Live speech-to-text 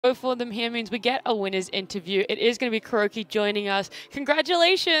For them here means we get a winner's interview. It is going to be KuroKy joining us.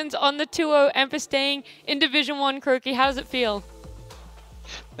 Congratulations on the 2-0 and for staying in Division 1, KuroKy. How does it feel?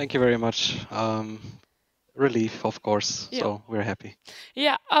 Thank you very much. Relief, of course. Yeah. So we're happy.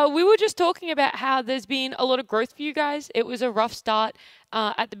 Yeah, we were just talking about how there's been a lot of growth for you guys. It was a rough start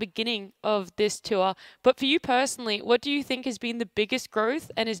at the beginning of this tour. But for you personally, what do you think has been the biggest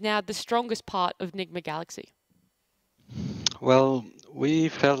growth and is now the strongest part of Nigma Galaxy? Well, we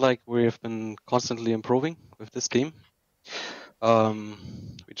felt like we've been constantly improving with this team.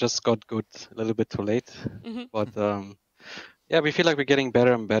 We just got good a little bit too late, but yeah, we feel like we're getting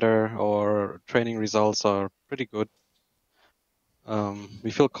better and better. Our training results are pretty good. We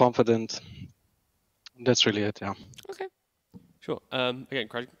feel confident. That's really it, yeah. Okay. Sure. Again,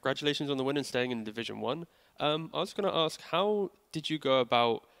 congratulations on the win and staying in Division 1. I was going to ask, how did you go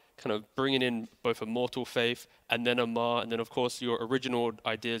about kind of bringing in both Immortal Faith and then Amar, and then, of course, your original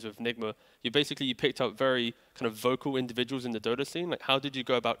ideas with Nigma? You picked up very kind of vocal individuals in the Dota scene. Like, how did you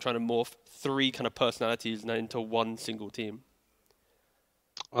go about trying to morph three kind of personalities into one single team?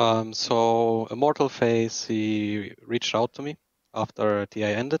 So Immortal Face, he reached out to me after TI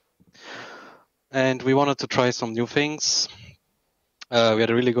ended, and we wanted to try some new things. We had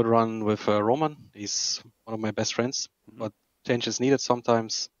a really good run with Roman. He's one of my best friends, but change is needed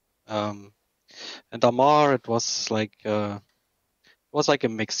sometimes. And Amar, it was like a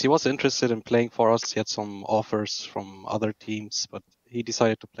mix. He was interested in playing for us. He had some offers from other teams, but he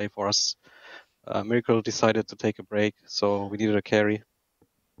decided to play for us. Miracle decided to take a break, so we needed a carry,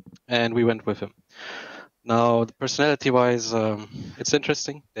 and we went with him. Now, personality-wise, it's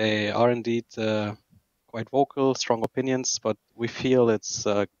interesting. They are indeed quite vocal, strong opinions, but we feel it's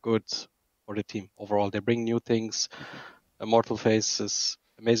good for the team overall. They bring new things. Immortal Face is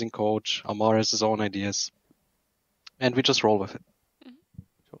amazing coach. Amar has his own ideas, and we just roll with it.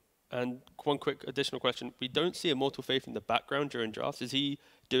 Sure. And one quick additional question: we don't see Immortal Faith in the background during drafts. Is he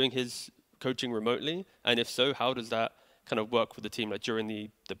doing his coaching remotely? And if so, how does that kind of work with the team? Like during the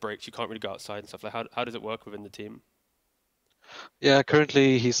breaks, you can't really go outside and stuff. Like how does it work within the team? Yeah,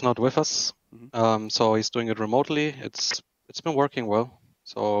 currently he's not with us, so he's doing it remotely. It's been working well.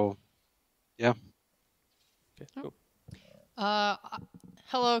 So, yeah. Okay, cool.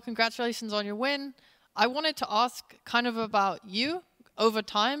 Hello, congratulations on your win. I wanted to ask kind of about you over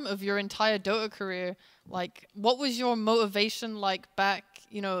time of your entire Dota career. Like, what was your motivation like back,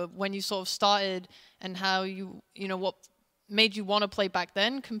 when you sort of started, and how what made you want to play back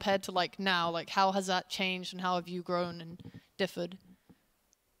then compared to like now? Like, how has that changed and how have you grown and differed?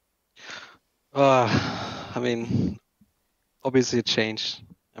 I mean, obviously it changed.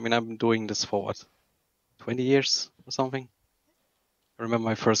 I mean, I've been doing this for what, 20 years or something? I remember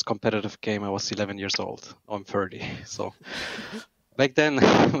my first competitive game, I was 11 years old. Now I'm 30. So back then,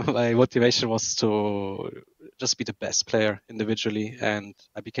 my motivation was to just be the best player individually, and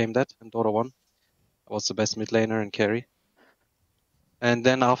I became that in Dota 1. I was the best mid laner and carry. And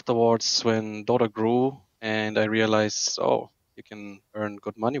then afterwards, when Dota grew and I realized, oh, you can earn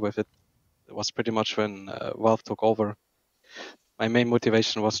good money with it, it was pretty much when Valve took over. My main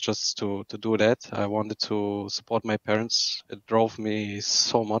motivation was just to do that. I wanted to support my parents. It drove me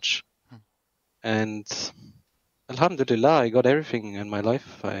so much. And Alhamdulillah, I got everything in my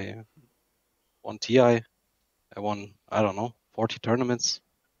life. I won TI. I won, I don't know, 40 tournaments.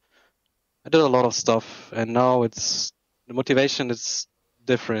 I did a lot of stuff. And now the motivation is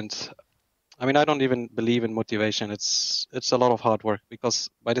different. I mean, I don't even believe in motivation. It's a lot of hard work, because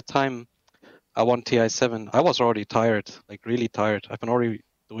by the time I won TI7, I was already tired, like really tired. I've been already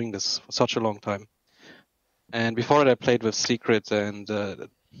doing this for such a long time. And before that, I played with Secret, and that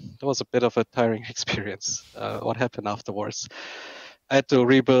was a bit of a tiring experience. What happened afterwards? I had to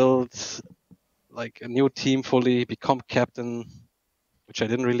rebuild like a new team fully, become captain, which I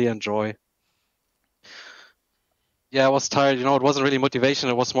didn't really enjoy. Yeah, I was tired. It wasn't really motivation.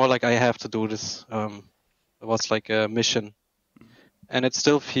 It was more like I have to do this. It was like a mission. And it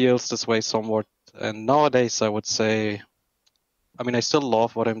still feels this way somewhat. And nowadays, I would say, I mean, I still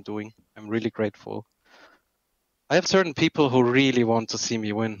love what I'm doing. I'm really grateful. I have certain people who really want to see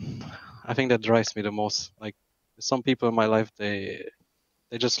me win. I think that drives me the most. Like some people in my life, they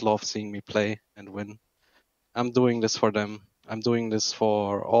just love seeing me play and win. I'm doing this for them. I'm doing this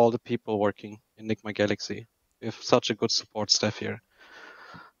for all the people working in Nigma Galaxy. We have such a good support staff here.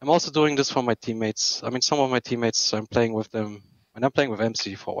 I'm also doing this for my teammates. I mean, some of my teammates, I'm playing with them, and I'm playing with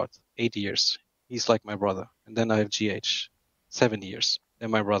MC for what, 8 years. He's like my brother. And then I have GH, 7 years. They're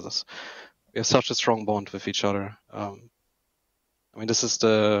my brothers. We have such a strong bond with each other. I mean, this is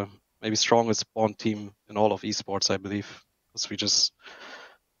the maybe strongest bond team in all of esports, I believe, because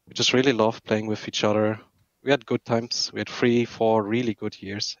we just really loved playing with each other. We had good times. We had 3, 4 really good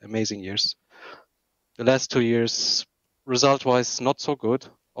years, amazing years. The last 2 years, result-wise, not so good,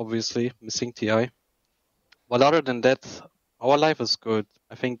 obviously, missing TI. But other than that, our life is good.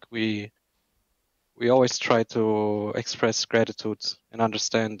 I think we always try to express gratitude and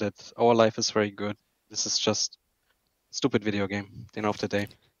understand that our life is very good. This is just a stupid video game at the end of the day.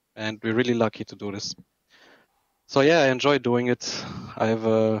 And we're really lucky to do this. So yeah, I enjoy doing it. I have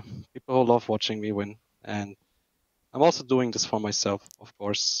people who love watching me win. And I'm also doing this for myself, of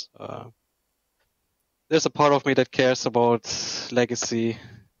course. There's a part of me that cares about legacy,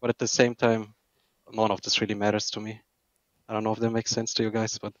 but at the same time, none of this really matters to me. I don't know if that makes sense to you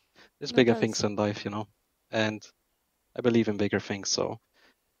guys, but there's It bigger does. things in life, you know, and I believe in bigger things. So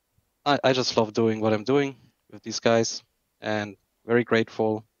I just love doing what I'm doing with these guys and very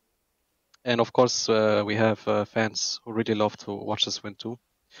grateful. And of course, we have fans who really love to watch us win too.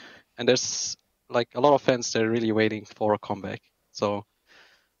 And there's like a lot of fans that are really waiting for a comeback. So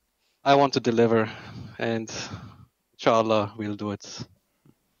I want to deliver, and inshallah, we'll do it.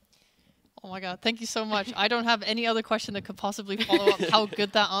 Oh my God, thank you so much. I don't have any other question that could possibly follow up how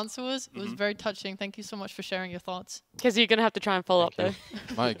good that answer was. It was very touching. Thank you so much for sharing your thoughts. Because you're going to have to try and follow up, Thank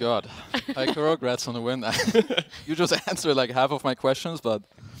though. My God. Hi, Kuro. Congrats on the win. You just answered like half of my questions, but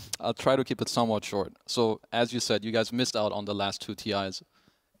I'll try to keep it somewhat short. So, as you said, you guys missed out on the last 2 TIs.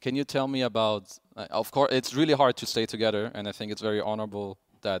 Can you tell me about, of course, it's really hard to stay together, and I think it's very honorable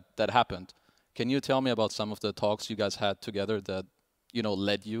that that happened. Can you tell me about some of the talks you guys had together that, you know,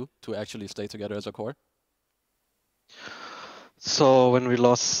 led you to actually stay together as a core? So when we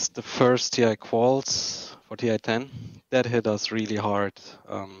lost the first TI quals for TI 10, that hit us really hard.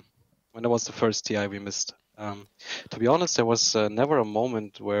 When that was the first TI we missed. To be honest, there was never a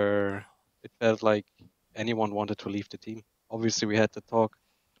moment where it felt like anyone wanted to leave the team. Obviously, we had to talk.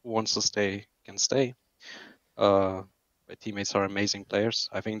 Who wants to stay can stay. My teammates are amazing players.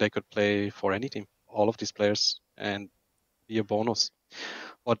 I think they could play for any team, all of these players, and be a bonus.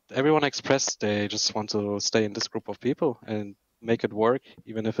 What everyone expressed, they just want to stay in this group of people and make it work,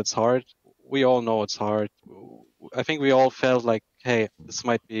 even if it's hard. We all know it's hard. I think we all felt like, hey, this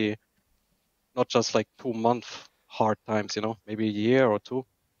might be not just like 2 month hard times, you know, maybe a year or 2.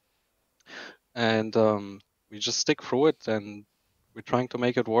 And we just stick through it, and we're trying to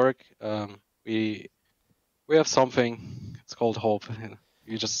make it work. We have something. It's called hope.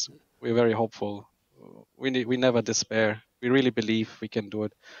 We're very hopeful. We never despair. We really believe we can do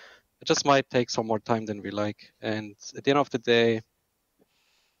it. It just might take some more time than we like. And at the end of the day,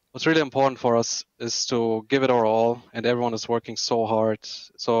 what's really important for us is to give it our all, and everyone is working so hard.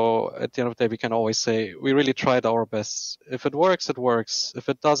 So at the end of the day, we can always say we really tried our best. If it works, it works. If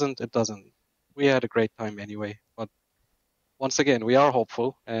it doesn't, it doesn't. We had a great time anyway. But once again, we are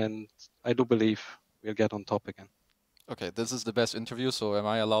hopeful, and I do believe we'll get on top again. Okay, this is the best interview, so am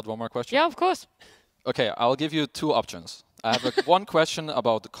I allowed one more question? Yeah, of course. Okay, I'll give you 2 options. I have one question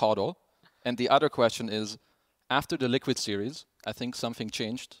about the Caudal, and the other question is, after the Liquid series, I think something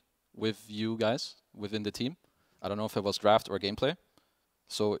changed with you guys within the team. I don't know if it was draft or gameplay.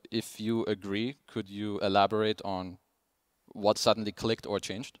 So if you agree, could you elaborate on what suddenly clicked or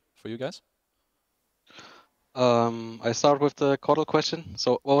changed for you guys? I start with the Coddle question.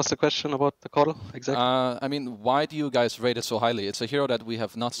 So what was the question about the Coddle exactly? I mean, why do you guys rate it so highly? It's a hero that we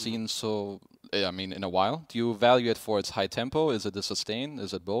have not seen in a while. Do you value it for its high tempo? Is it the sustain?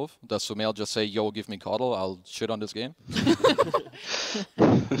 Is it both? Does Sumail just say, yo, give me Coddle, I'll shit on this game?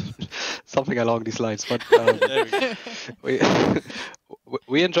 Something along these lines. But we,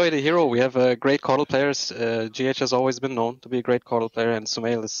 we enjoy the hero. We have great Coddle players. GH has always been known to be a great Coddle player, and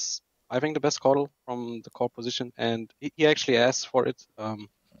Sumail is, I think, the best Coddle from the core position, and he actually asked for it.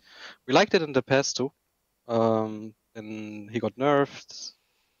 We liked it in the past too. Then he got nerfed,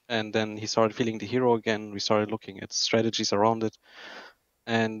 and then he started feeling the hero again. We started looking at strategies around it,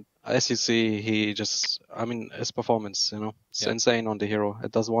 and as you see, his performance, it's insane on the hero.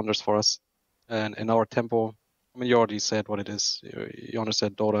 It does wonders for us, and in our tempo. I mean, you already said what it is. You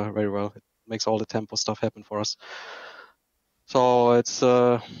understand Dota very well. It makes all the tempo stuff happen for us. So it's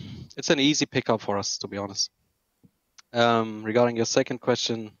an easy pickup for us, to be honest. Regarding your second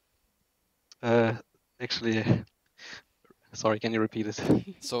question, actually, sorry, can you repeat it?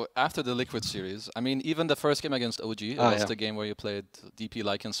 So after the Liquid series, I mean, even the first game against OG, it was the game where you played DP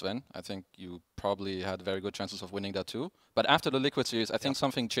like in Sven. I think you probably had very good chances of winning that too. But after the Liquid series, I think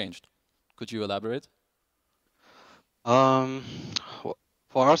something changed. Could you elaborate?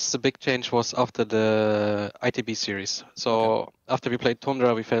 For us, the big change was after the ITB series. So after we played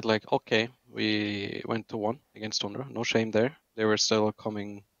Tundra, we felt like, okay, we went to 1 against Tundra. No shame there. They were still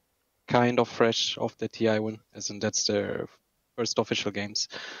coming kind of fresh off the TI win, as in that's their first official games.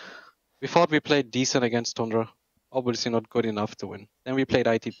 We thought we played decent against Tundra, obviously not good enough to win. Then we played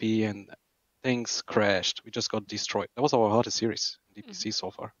ITP and things crashed. We just got destroyed. That was our hardest series in DPC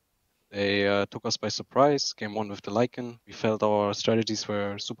so far. They took us by surprise, game 1 with the Lycan. We felt our strategies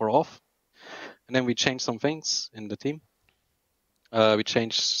were super off. And then we changed some things in the team. We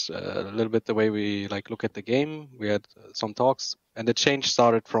changed a little bit the way we look at the game. We had some talks, and the change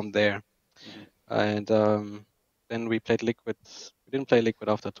started from there. And then we played Liquid. We didn't play Liquid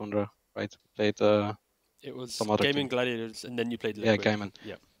after Tundra, right? We played It was some other Gaming team. Gladiators, and then you played Yeah, Liquid. Gaiman.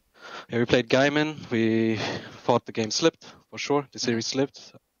 Yeah. Yeah, we played Gaiman. We thought the game slipped, for sure. The series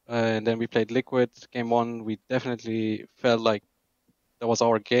slipped. And then we played Liquid. Game 1, we definitely felt like that was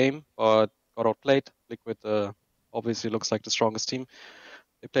our game, but got outplayed. Liquid obviously looks like the strongest team.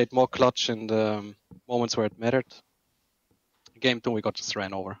 They played more clutch in the moments where it mattered. Game 2, we got just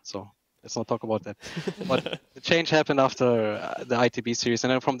ran over, so let's not talk about that. But the change happened after the ITB series,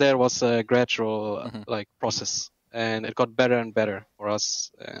 and then from there was a gradual process, and it got better and better for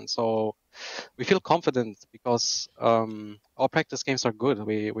us. And so we feel confident because our practice games are good.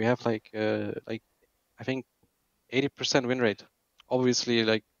 We have I think 80% win rate. Obviously,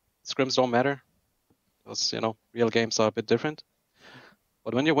 scrims don't matter because real games are a bit different.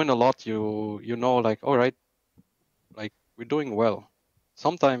 But when you win a lot, you know all right, we're doing well.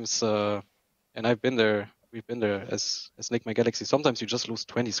 Sometimes, and we've been there as Nigma Galaxy. Sometimes you just lose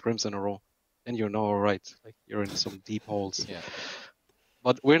 20 scrims in a row, and you know, all right, you're in some deep holes. Yeah.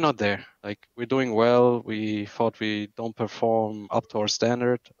 But we're not there. We're doing well. We thought we don't perform up to our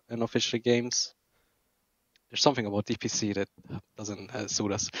standard in official games. There's something about DPC that doesn't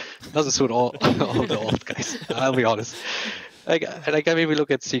suit us. It doesn't suit all the old guys. I'll be honest. I maybe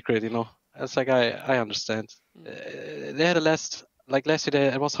look at Secret, It's I understand. They had last year,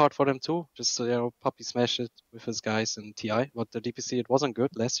 it was hard for them too. Just Puppy smashed it with his guys in TI. But the DPC, it wasn't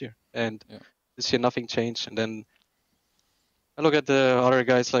good last year, and this year nothing changed. And then I look at the other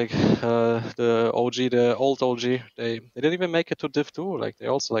guys the old OG. They didn't even make it to Div 2. They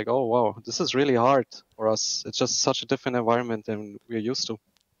also oh wow, this is really hard for us. It's just such a different environment than we're used to.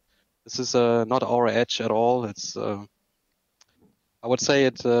 This is not our edge at all. It's I would say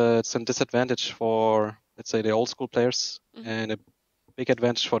it's a disadvantage for, let's say, the old school players, and a big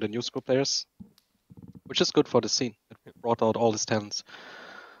advantage for the new school players, which is good for the scene. It brought out all his talents.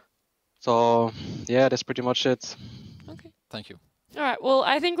 So yeah, that's pretty much it. Okay. Thank you. All right. Well,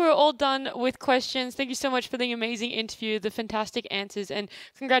 I think we're all done with questions. Thank you so much for the amazing interview, the fantastic answers, and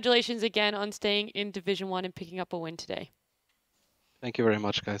congratulations again on staying in Division 1 and picking up a win today. Thank you very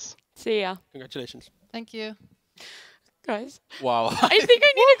much, guys. See ya. Congratulations. Thank you. Guys. Wow. I think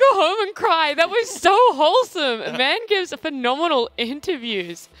I need to go home and cry. That was so wholesome. Man gives phenomenal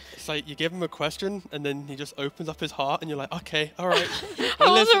interviews. It's you give him a question, and then he just opens up his heart, and you're like, okay, all right. I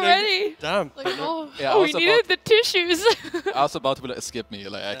wasn't ready. Damn. Yeah, Oh, we needed the tissues. I was about to be skip me.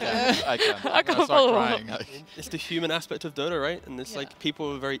 I can't. I can't. I I'm gonna can't start follow crying. It's the human aspect of Dota, right? And it's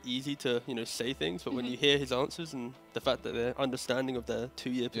people are very easy to, say things, but when you hear his answers and the fact that their understanding of their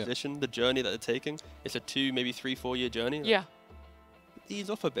 2-year position, the journey that they're taking, it's a 2, maybe 3-4 year journey. Yeah. Ease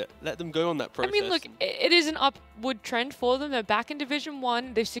off a bit. Let them go on that process. I mean, look, it is an upward trend for them. They're back in Division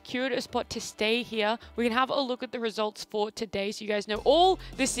 1. They've secured a spot to stay here. We can have a look at the results for today so you guys know all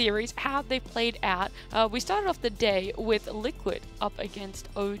the series, how they've played out. We started off the day with Liquid up against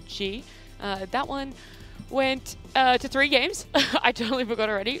OG. That one went to 3 games. I totally forgot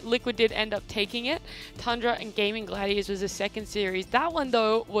already. Liquid did end up taking it. Tundra and Gaming Gladiators was the second series. That one,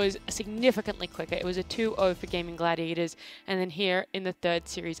 though, was significantly quicker. It was a 2-0 for Gaming Gladiators. And then here in the third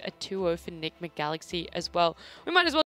series, a 2-0 for Nigma Galaxy as well. We might as well